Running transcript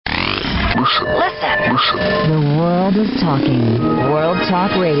The world is talking. World Talk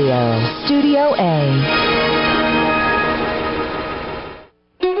Radio. Studio A.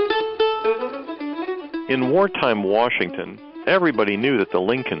 In wartime Washington, everybody knew that the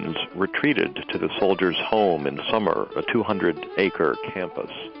Lincolns retreated to the soldiers' home in summer, a 200-acre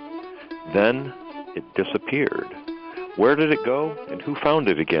campus. Then it disappeared. Where did it go, and who found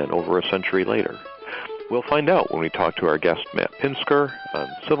it again over a century later? We'll find out when we talk to our guest, Matt Pinsker, on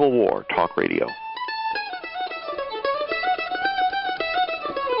Civil War Talk Radio.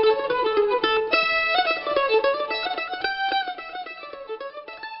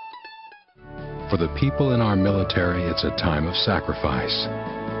 For the people in our military, it's a time of sacrifice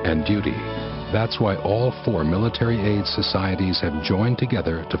and duty. That's why all 4 military aid societies have joined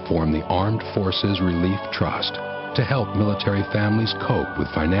together to form the Armed Forces Relief Trust to help military families cope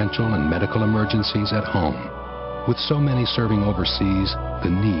with financial and medical emergencies at home. With so many serving overseas, the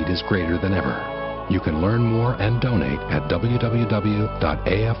need is greater than ever. You can learn more and donate at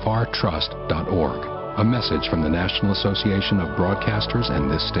www.afrtrust.org. A message from the National Association of Broadcasters and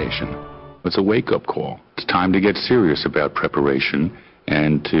this station. It's a wake-up call. It's time to get serious about preparation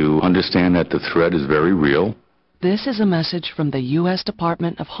and to understand that the threat is very real. This is a message from the U.S.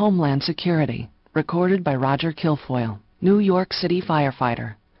 Department of Homeland Security, recorded by Roger Kilfoyle, New York City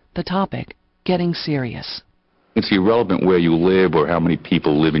firefighter. The topic, getting serious. It's irrelevant where you live or how many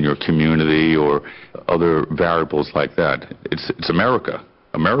people live in your community or other variables like that. It's America.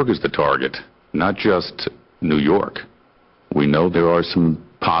 America's the target, not just New York. We know there are some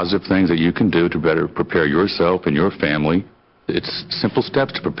positive things that you can do to better prepare yourself and your family. It's simple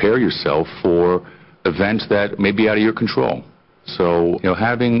steps to prepare yourself for events that may be out of your control. So,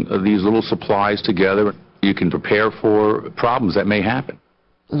 having these little supplies together, you can prepare for problems that may happen.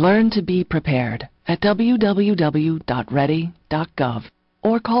 Learn to be prepared at www.ready.gov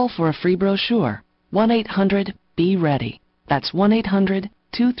or call for a free brochure, 1-800-BE-READY. That's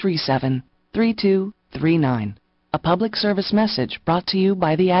 1-800-237-3239. A public service message brought to you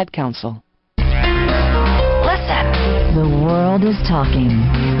by the Ad Council. Listen. The world is talking.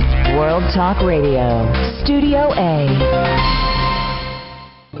 World Talk Radio. Studio A.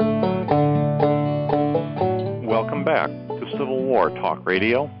 Welcome back to Civil War Talk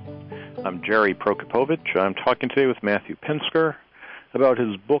Radio. I'm Jerry Prokopowicz. I'm talking today with Matthew Pinsker about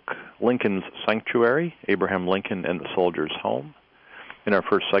his book, Lincoln's Sanctuary, Abraham Lincoln and the Soldier's Home. In our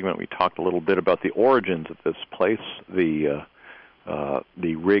first segment, we talked a little bit about the origins of this place, the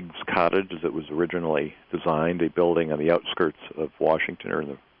Riggs Cottage that was originally designed, a building on the outskirts of Washington, or in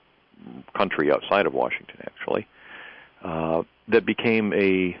the country outside of Washington, actually, that became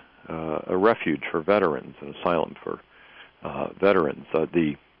a refuge for veterans, an asylum for veterans.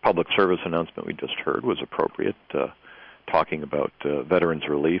 The public service announcement we just heard was appropriate, talking about veterans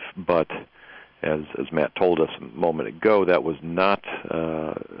relief, but as Matt told us a moment ago, that was not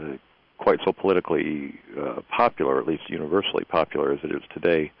quite so politically popular, at least universally popular as it is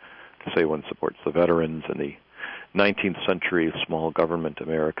today, to say one supports the veterans. In the 19th century small government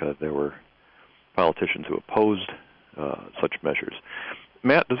America, there were politicians who opposed such measures.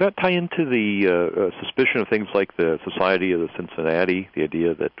 Matt, does that tie into the suspicion of things like the Society of the Cincinnati, the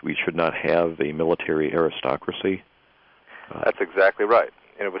idea that we should not have a military aristocracy? That's exactly right.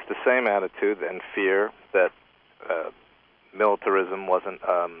 And it was the same attitude and fear that militarism wasn't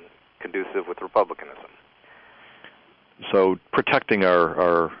conducive with republicanism. So protecting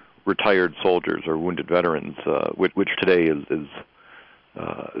our retired soldiers or wounded veterans, which today is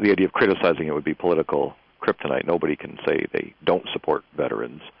the idea of criticizing it would be political kryptonite. Nobody can say they don't support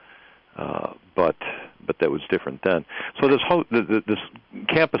veterans, but that was different then. So this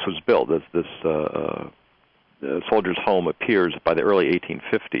campus was built. This Soldier's Home appears by the early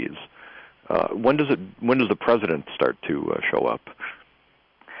 1850s. When does the president start to show up?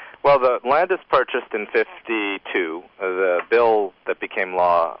 Well, the land is purchased in 52. The bill that became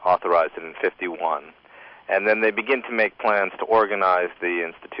law authorized it in 51. And then they begin to make plans to organize the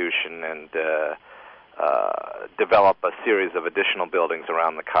institution and develop a series of additional buildings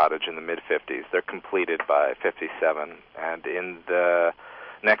around the cottage in the mid-50s. They're completed by 57. And in the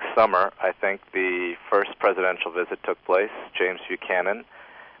next summer, I think the first presidential visit took place. James Buchanan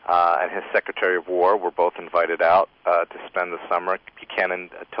and his Secretary of War were both invited out to spend the summer.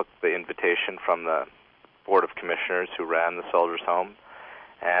 Buchanan took the invitation from the Board of Commissioners who ran the Soldier's Home,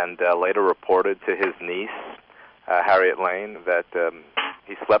 and later reported to his niece, Harriet Lane, that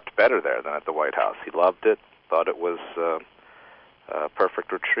he slept better there than at the White House. He loved it, thought it was a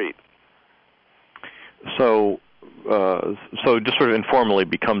perfect retreat. So just sort of informally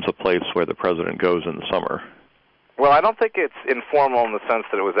becomes a place where the president goes in the summer. Well, I don't think it's informal in the sense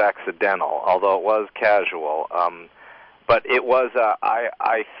that it was accidental, although it was casual. But it was,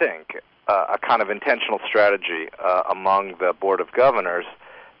 I think, a kind of intentional strategy among the Board of Governors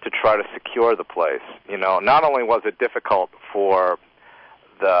to try to secure the place. You know, not only was it difficult for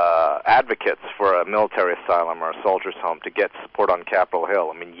the advocates for a military asylum or a soldier's home to get support on Capitol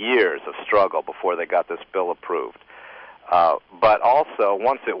Hill. I mean, years of struggle before they got this bill approved. But also,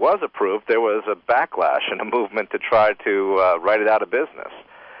 once it was approved, there was a backlash and a movement to try to write it out of business.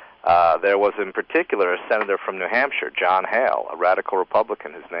 There was, in particular, a senator from New Hampshire, John Hale, a radical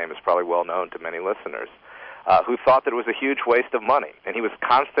Republican, whose name is probably well known to many listeners, who thought that it was a huge waste of money. And he was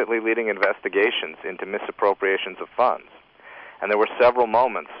constantly leading investigations into misappropriations of funds. And there were several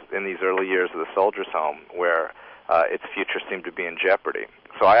moments in these early years of the Soldiers' Home where its future seemed to be in jeopardy.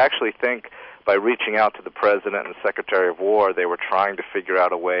 So I actually think by reaching out to the President and the Secretary of War, they were trying to figure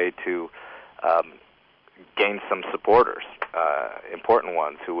out a way to gain some supporters, important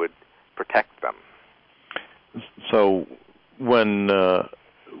ones, who would protect them. So when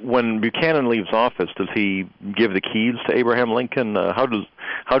Buchanan leaves office, does he give the keys to Abraham Lincoln? How do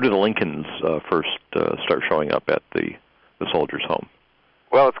the Lincolns first start showing up at the Soldiers' Home?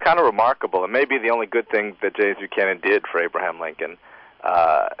 Well, it's kind of remarkable. It may be the only good thing that James Buchanan did for Abraham Lincoln.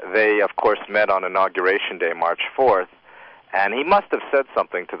 They, of course, met on Inauguration Day, March 4th, and he must have said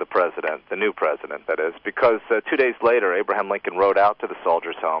something to the president, the new president, that is, because 2 days later, Abraham Lincoln rode out to the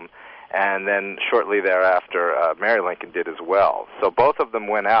Soldiers' Home, and then shortly thereafter, Mary Lincoln did as well. So both of them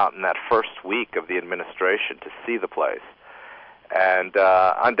went out in that first week of the administration to see the place. And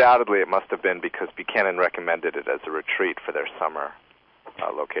undoubtedly it must have been because Buchanan recommended it as a retreat for their summer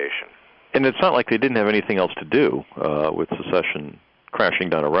location. And it's not like they didn't have anything else to do with secession crashing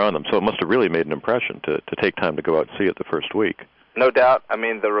down around them, so it must have really made an impression to take time to go out and see it the first week. No doubt. I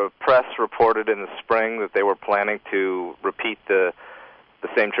mean, the press reported in the spring that they were planning to repeat the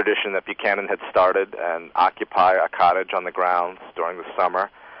same tradition that Buchanan had started and occupy a cottage on the grounds during the summer.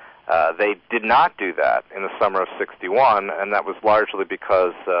 They did not do that in the summer of '61, and that was largely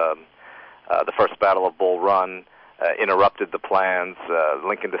because the First Battle of Bull Run interrupted the plans.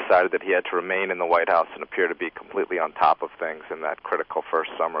 Lincoln decided that he had to remain in the White House and appear to be completely on top of things in that critical first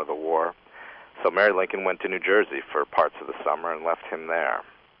summer of the war. So Mary Lincoln went to New Jersey for parts of the summer and left him there.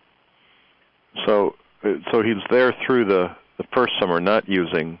 So he's there through the first summer, not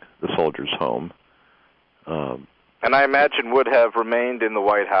using the Soldiers' Home. And I imagine would have remained in the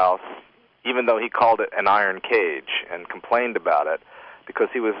White House, even though he called it an iron cage and complained about it, because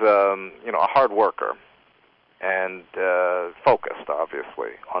he was, a hard worker and focused,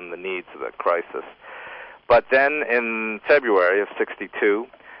 obviously, on the needs of the crisis. But then in February of '62,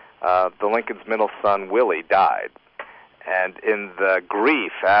 the Lincoln's middle son, Willie, died. And in the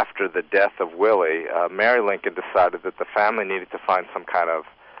grief after the death of Willie, Mary Lincoln decided that the family needed to find some kind of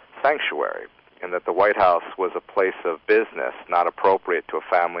sanctuary, and that the White House was a place of business not appropriate to a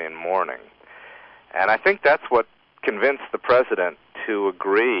family in mourning. And I think that's what convinced the president to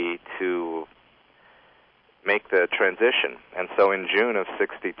agree to make the transition. And so in June of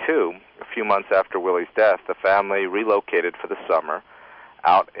 '62, a few months after Willie's death, the family relocated for the summer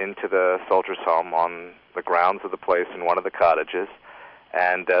out into the Soldiers' Home on the grounds of the place in one of the cottages.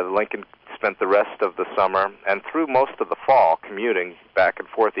 And Lincoln spent the rest of the summer and through most of the fall commuting back and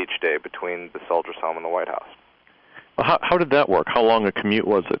forth each day between the Soldiers' Home and the White House. Well, how did that work? How long a commute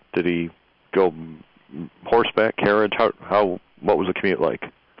was it? Did he go horseback, carriage? What was the commute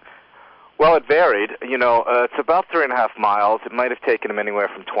like? Well, it varied. It's about 3.5 miles. It might have taken him anywhere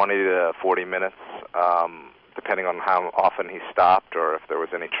from 20 to 40 minutes, depending on how often he stopped or if there was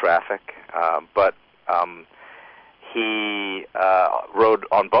any traffic. But he rode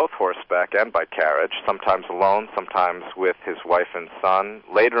on both horseback and by carriage, sometimes alone, sometimes with his wife and son,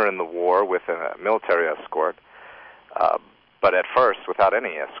 later in the war with a military escort, but at first without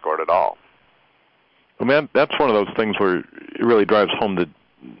any escort at all. Well, that's one of those things where it really drives home the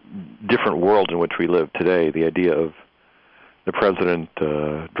different world in which we live today, the idea of the president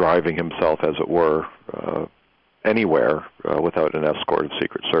driving himself, as it were, anywhere without an escort of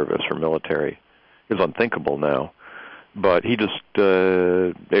Secret Service or military is unthinkable now. But he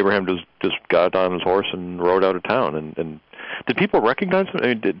Abraham just got on his horse and rode out of town. And did people recognize him? I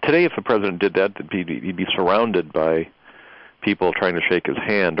mean, today, if the president did that, he'd be surrounded by people trying to shake his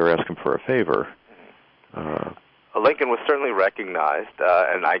hand or ask him for a favor. Lincoln was certainly recognized,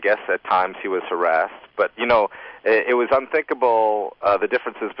 and I guess at times he was harassed. But, it was unthinkable, the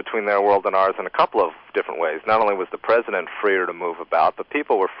differences between their world and ours in a couple of different ways. Not only was the president freer to move about, but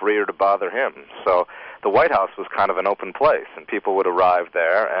people were freer to bother him. So the White House was kind of an open place, and people would arrive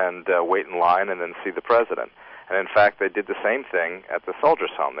there and wait in line and then see the president. And in fact, they did the same thing at the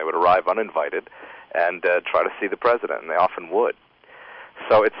Soldiers' Home. They would arrive uninvited and try to see the president, and they often would.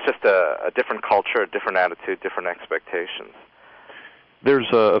 So it's just a different culture, a different attitude, different expectations. There's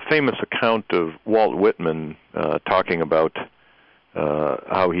a famous account of Walt Whitman talking about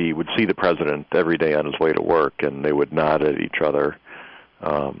how he would see the president every day on his way to work, and they would nod at each other.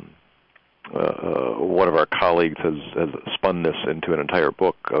 One of our colleagues has spun this into an entire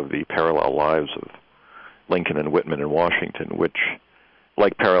book of the parallel lives of Lincoln and Whitman in Washington, which,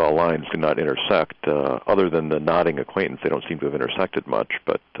 like parallel lines, do not intersect. Other than the nodding acquaintance, they don't seem to have intersected much.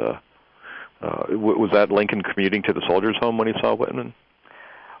 But was that Lincoln commuting to the Soldiers' Home when he saw Whitman?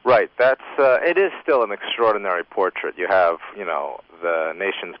 Right. It is still an extraordinary portrait. You have, the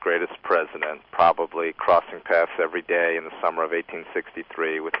nation's greatest president probably crossing paths every day in the summer of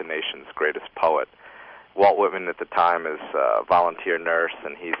 1863 with the nation's greatest poet. Walt Whitman at the time is a volunteer nurse,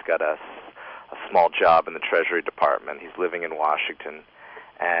 and he's got a small job in the Treasury Department. He's living in Washington,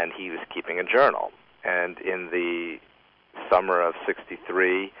 and he was keeping a journal. And in the summer of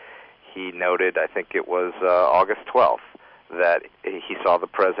 63, he noted, I think it was August 12th, that he saw the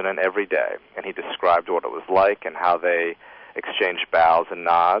president every day, and he described what it was like and how they exchanged bows and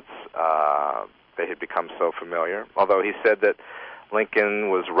nods. They had become so familiar, although he said that Lincoln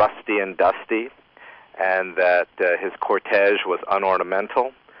was rusty and dusty, and that his cortege was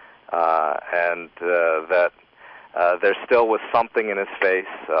unornamental, and that there still was something in his face,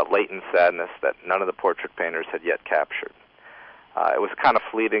 latent sadness, that none of the portrait painters had yet captured. It was kind of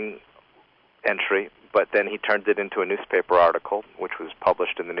fleeting entry, but then he turned it into a newspaper article, which was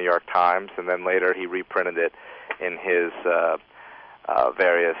published in the New York Times, and then later he reprinted it in his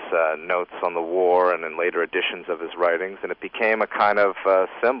various notes on the war and in later editions of his writings, and it became a kind of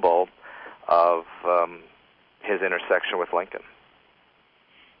symbol of his intersection with Lincoln.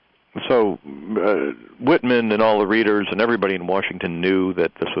 So Whitman and all the readers and everybody in Washington knew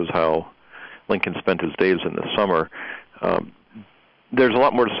that this was how Lincoln spent his days in the summer. There's a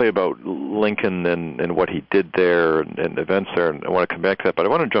lot more to say about Lincoln and what he did there and events there, and I want to come back to that, but I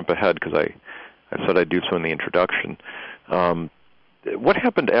want to jump ahead because I said I'd do so in the introduction. What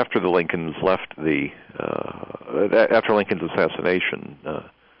happened after the Lincolns left after Lincoln's assassination?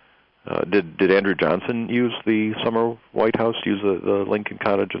 Did Andrew Johnson use the summer White House, use the Lincoln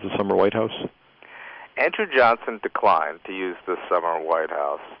Cottage as the summer White House? Andrew Johnson declined to use the summer White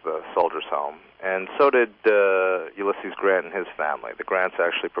House, the Soldiers' Home, and so did Ulysses Grant and his family. The Grants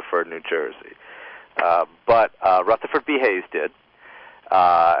actually preferred New Jersey. But Rutherford B. Hayes did,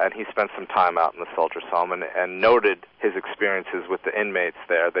 and he spent some time out in the Soldiers' Home and noted his experiences with the inmates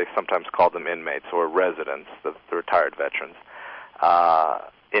there. They sometimes called them inmates or residents, the retired veterans.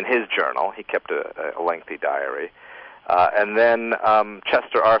 In his journal, he kept a lengthy diary. And then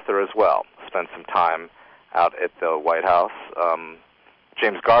Chester Arthur as well spent some time out at the White House.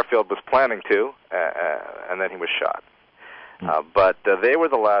 James Garfield was planning to, and then he was shot. But they were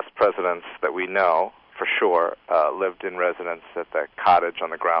the last presidents that we know, for sure, lived in residence at the cottage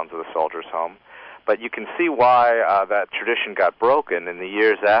on the grounds of the Soldiers' Home. But you can see why that tradition got broken. In the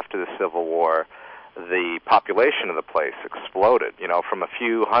years after the Civil War, the population of the place exploded, from a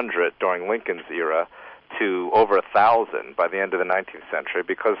few hundred during Lincoln's era to over 1,000 by the end of the 19th century,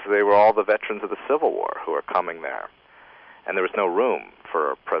 because they were all the veterans of the Civil War who were coming there. And there was no room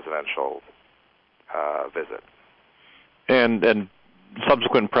for a presidential visit. And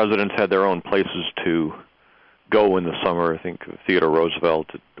subsequent presidents had their own places to go in the summer. I think Theodore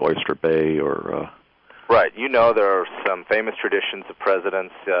Roosevelt at Oyster Bay or... Right. There are some famous traditions of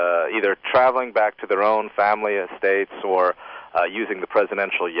presidents either traveling back to their own family estates or using the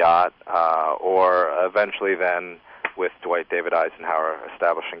presidential yacht, or eventually then with Dwight David Eisenhower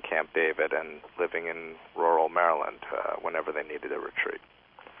establishing Camp David and living in rural Maryland whenever they needed a retreat.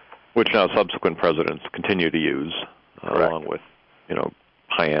 Which now subsequent presidents continue to use, along with,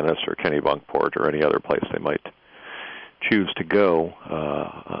 Hyannis or Kennebunkport or any other place they might choose to go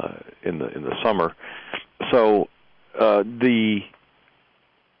in the summer. So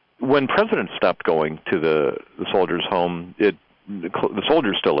when presidents stopped going to the Soldiers' Home, the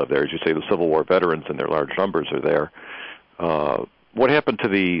soldiers still live there, as you say. The Civil War veterans in their large numbers are there. What happened to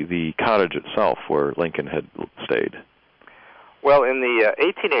the cottage itself where Lincoln had stayed? Well, in the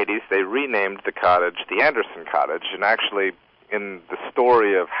 1880s, they renamed the cottage the Anderson Cottage, and actually in the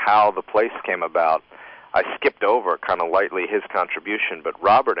story of how the place came about, I skipped over kind of lightly his contribution, but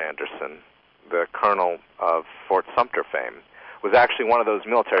Robert Anderson, the colonel of Fort Sumter fame, was actually one of those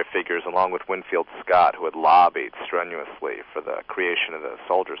military figures, along with Winfield Scott, who had lobbied strenuously for the creation of the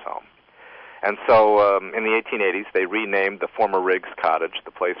Soldiers' Home. And so in the 1880s, they renamed the former Riggs Cottage,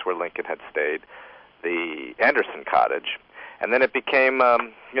 the place where Lincoln had stayed, the Anderson Cottage, and then it became a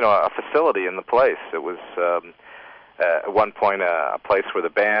facility in the place. It was at one point a place where the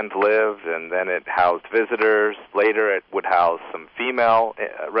band lived, and then it housed visitors. Later it would house some female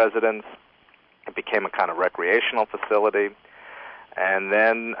residents. It became a kind of recreational facility. And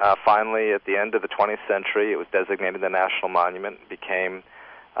then finally, at the end of the 20th century, it was designated a national monument. It became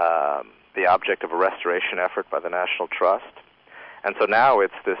the object of a restoration effort by the National Trust. And so now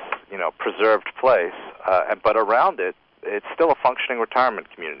it's this, preserved place, but around it, it's still a functioning retirement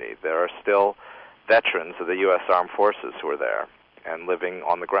community. There are still veterans of the U.S. Armed Forces who are there and living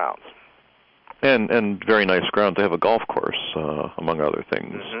on the grounds. And very nice ground. They have a golf course, among other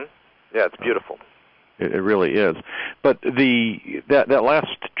things. Mm-hmm. Yeah, it's beautiful. It really is. But that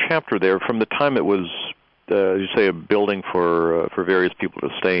last chapter there, from the time it was, you say, a building for various people to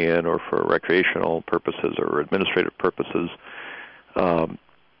stay in, or for recreational purposes or administrative purposes,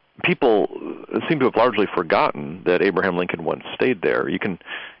 people seem to have largely forgotten that Abraham Lincoln once stayed there. You can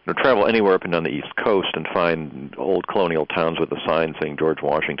travel anywhere up and down the East Coast and find old colonial towns with a sign saying George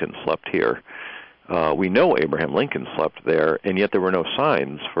Washington slept here. We know Abraham Lincoln slept there, and yet there were no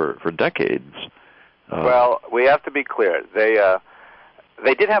signs for decades. Well, we have to be clear.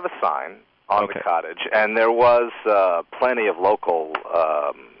 They did have a sign on the cottage, and there was plenty of local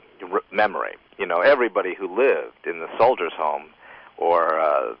memory. Everybody who lived in the Soldiers' Home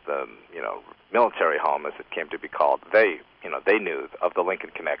or the military home, as it came to be called, they knew of the Lincoln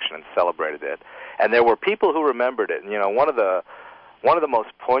connection and celebrated it. And there were people who remembered it. And, one of the most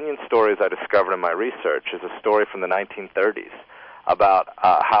poignant stories I discovered in my research is a story from the 1930s about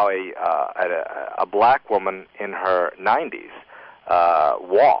how a black woman in her 90s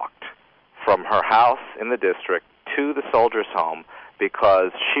walked from her house in the district to the Soldiers' Home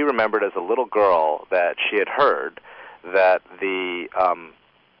because she remembered as a little girl that she had heard that the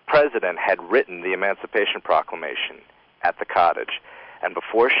president had written the Emancipation Proclamation at the cottage. And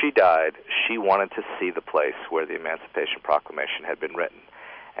before she died, she wanted to see the place where the Emancipation Proclamation had been written.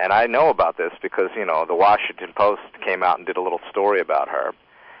 And I know about this because, the Washington Post came out and did a little story about her.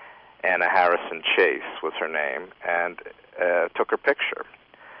 Anna Harrison Chase was her name, and took her picture.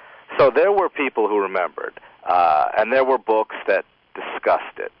 So there were people who remembered, and there were books that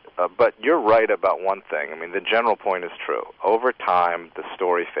discussed it. But you're right about one thing. I mean, the general point is true. Over time, the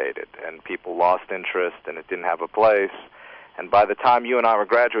story faded, and people lost interest, and it didn't have a place. And by the time you and I were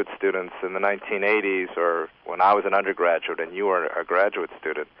graduate students in the 1980s, or when I was an undergraduate and you were a graduate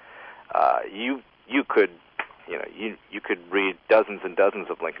student, you could read dozens and dozens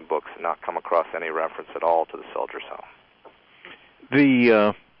of Lincoln books and not come across any reference at all to the Soldiers' Home.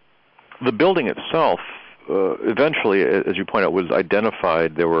 The building itself, eventually, as you point out, was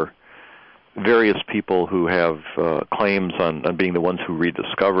identified. There were various people who have claims on being the ones who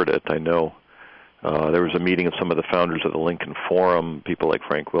rediscovered it. I know there was a meeting of some of the founders of the Lincoln Forum. People like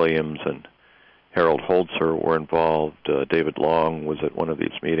Frank Williams and Harold Holzer were involved. David Long was at one of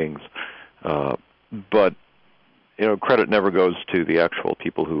these meetings. But credit never goes to the actual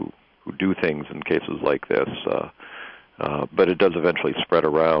people who do things in cases like this. But it does eventually spread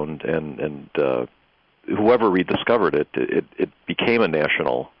around, and whoever rediscovered it, it became a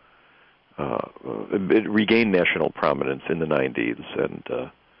national. It regained national prominence in the 90s,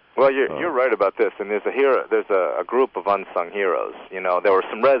 and. Well, you're right about this, and there's a group of unsung heroes. There were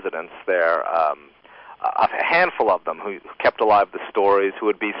some residents there, a handful of them who kept alive the stories, who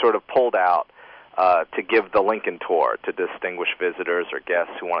would be sort of pulled out to give the Lincoln tour to distinguished visitors or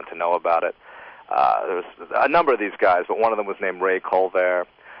guests who wanted to know about it. There was a number of these guys, but one of them was named Ray Colvert.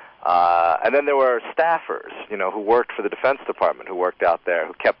 And then there were staffers, who worked for the Defense Department, who worked out there,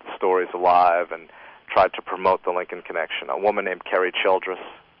 who kept the stories alive and tried to promote the Lincoln connection. A woman named Carrie Childress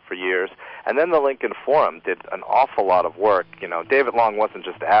for years. And then the Lincoln Forum did an awful lot of work. David Long wasn't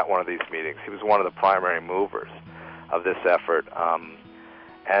just at one of these meetings. He was one of the primary movers of this effort.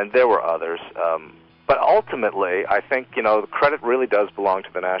 And there were others. But ultimately, I think, the credit really does belong to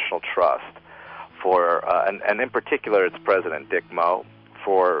the National Trust for, and in particular its president, Dick Moe,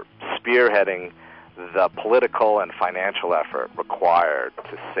 for spearheading the political and financial effort required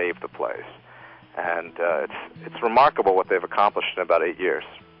to save the place. And it's remarkable what they've accomplished in about 8 years.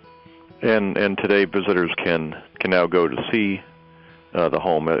 And today visitors can now go to see the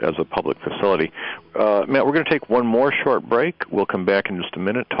home as a public facility. Matt, we're going to take one more short break. We'll come back in just a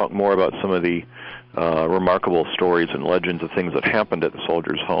minute, talk more about some of the remarkable stories and legends of things that happened at the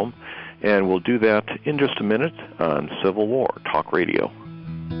Soldiers' Home. And we'll do that in just a minute on Civil War Talk Radio.